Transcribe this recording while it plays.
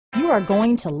are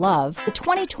going to love the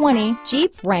 2020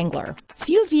 Jeep Wrangler.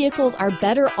 Few vehicles are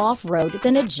better off-road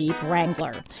than a Jeep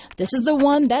Wrangler. This is the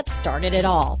one that started it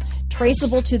all.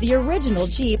 Traceable to the original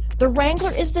Jeep, the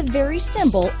Wrangler is the very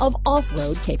symbol of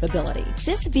off-road capability.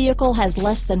 This vehicle has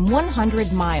less than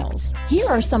 100 miles. Here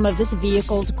are some of this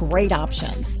vehicle's great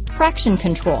options: traction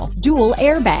control, dual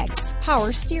airbags,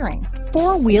 power steering,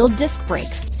 four-wheel disc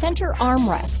brakes, center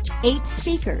armrest, 8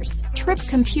 speakers, trip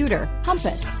computer,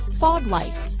 compass, fog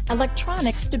lights,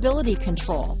 electronic stability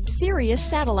control, Sirius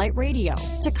satellite radio,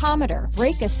 tachometer,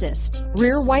 brake assist,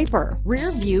 rear wiper,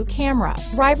 rear view camera,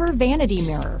 driver vanity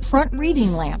mirror, front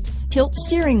reading lamps, tilt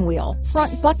steering wheel,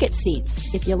 front bucket seats.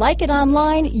 If you like it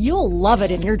online, you'll love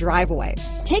it in your driveway.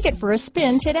 Take it for a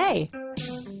spin today.